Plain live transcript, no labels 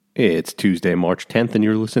It's Tuesday, March 10th, and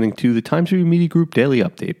you're listening to the Times Review Media Group Daily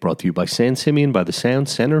Update, brought to you by San Simeon by the Sound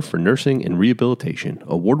Center for Nursing and Rehabilitation.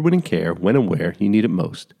 Award-winning care when and where you need it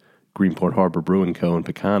most. Greenport Harbor Brewing Co. in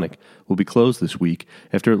Peconic will be closed this week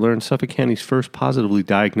after it learned Suffolk County's first positively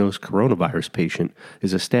diagnosed coronavirus patient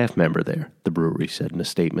is a staff member there, the brewery said in a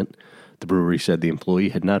statement. The brewery said the employee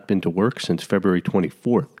had not been to work since February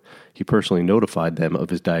 24th. He personally notified them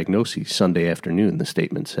of his diagnosis Sunday afternoon, the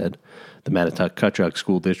statement said. The Mattituck-Cutchogue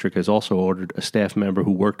School District has also ordered a staff member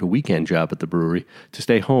who worked a weekend job at the brewery to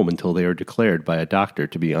stay home until they are declared by a doctor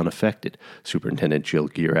to be unaffected, Superintendent Jill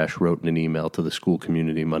Gierash wrote in an email to the school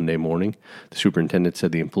community Monday morning. The superintendent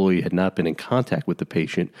said the employee had not been in contact with the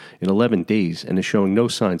patient in 11 days and is showing no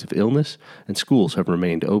signs of illness, and schools have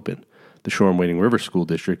remained open. The Shore-and-Wading River School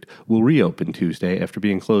District will reopen Tuesday after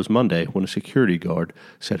being closed Monday when a security guard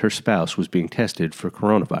said her spouse was being tested for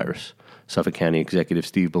coronavirus. Suffolk County Executive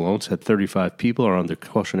Steve Bellone said 35 people are under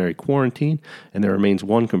cautionary quarantine, and there remains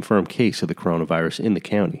one confirmed case of the coronavirus in the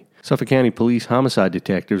county. Suffolk County Police homicide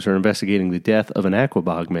detectives are investigating the death of an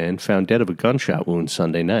Aquabog man found dead of a gunshot wound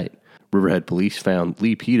Sunday night. Riverhead Police found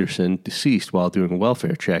Lee Peterson deceased while doing a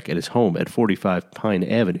welfare check at his home at 45 Pine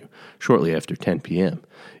Avenue shortly after 10 p.m.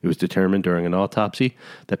 It was determined during an autopsy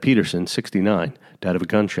that Peterson, 69, died of a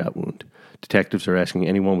gunshot wound. Detectives are asking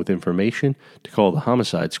anyone with information to call the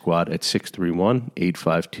homicide squad at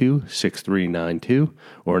 631-852-6392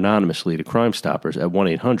 or anonymously to Crime Stoppers at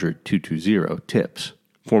 1-800-220-TIPS.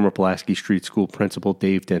 Former Pulaski Street School principal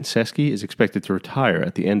Dave Denseski is expected to retire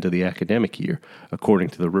at the end of the academic year, according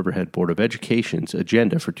to the Riverhead Board of Education's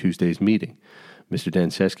agenda for Tuesday's meeting. Mr.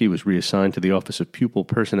 Denseski was reassigned to the Office of Pupil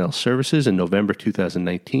Personnel Services in November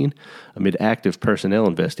 2019 amid active personnel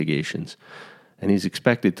investigations, and he's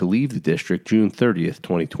expected to leave the district June 30th,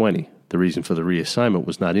 2020. The reason for the reassignment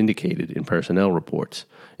was not indicated in personnel reports.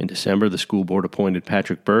 In December, the school board appointed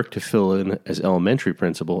Patrick Burke to fill in as elementary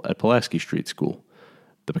principal at Pulaski Street School.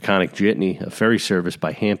 The Peconic Jitney, a ferry service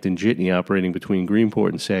by Hampton Jitney operating between Greenport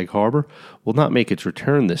and Sag Harbor, will not make its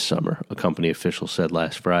return this summer, a company official said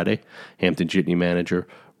last Friday. Hampton Jitney manager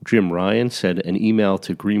Jim Ryan said an email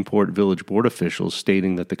to Greenport Village Board officials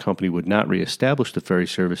stating that the company would not reestablish the ferry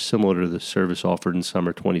service similar to the service offered in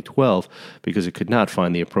summer 2012 because it could not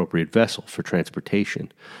find the appropriate vessel for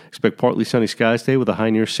transportation. Expect partly sunny skies today with a high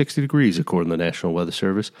near 60 degrees, according to the National Weather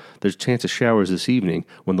Service. There's a chance of showers this evening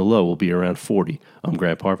when the low will be around 40. I'm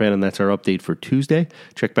Grant Parpan, and that's our update for Tuesday.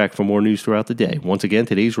 Check back for more news throughout the day. Once again,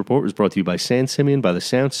 today's report was brought to you by San Simeon by the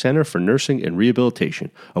Sound Center for Nursing and Rehabilitation.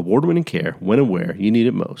 Award-winning care when and where you need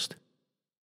it most.